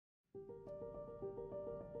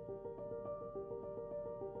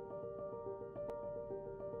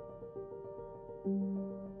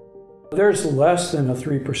There's less than a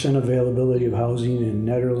 3% availability of housing in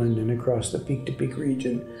Nederland and across the peak-to-peak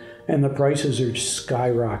region, and the prices are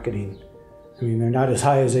skyrocketing. I mean, they're not as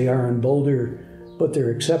high as they are in Boulder, but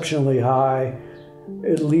they're exceptionally high.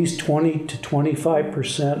 At least 20 to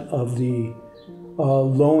 25% of the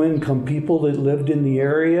low-income people that lived in the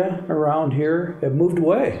area around here have moved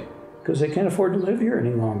away because they can't afford to live here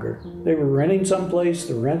any longer. They were renting someplace,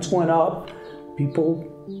 the rents went up, people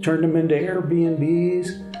turned them into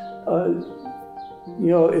Airbnbs.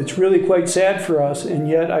 It's really quite sad for us, and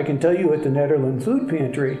yet I can tell you at the Nederland Food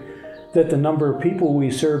Pantry that the number of people we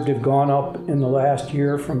served have gone up in the last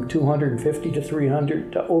year from 250 to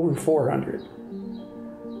 300 to over 400.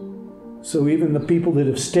 So even the people that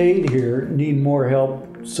have stayed here need more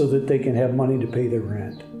help so that they can have money to pay their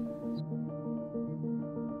rent.